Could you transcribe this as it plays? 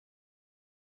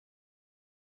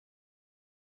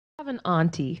I have an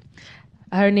auntie.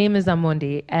 Her name is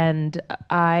Amundi, and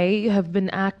I have been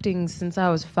acting since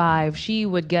I was 5. She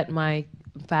would get my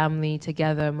family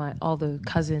together, my all the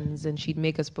cousins, and she'd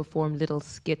make us perform little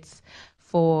skits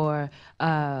for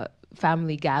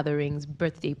family gatherings,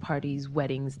 birthday parties,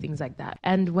 weddings, things like that.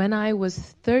 And when I was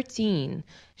 13,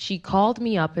 she called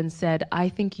me up and said, "I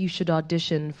think you should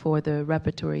audition for the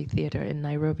Repertory Theatre in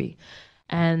Nairobi."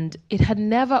 And it had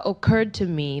never occurred to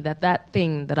me that that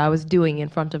thing that I was doing in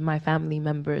front of my family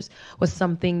members was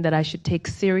something that I should take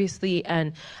seriously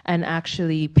and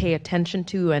actually pay attention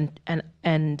to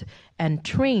and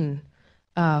train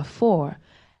for.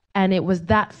 And it was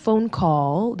that phone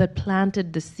call that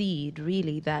planted the seed,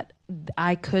 really, that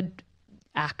I could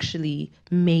actually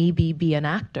maybe be an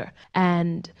actor.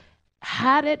 And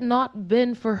had it not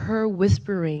been for her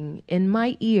whispering in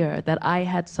my ear that I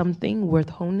had something worth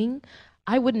honing,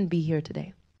 I wouldn't be here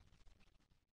today.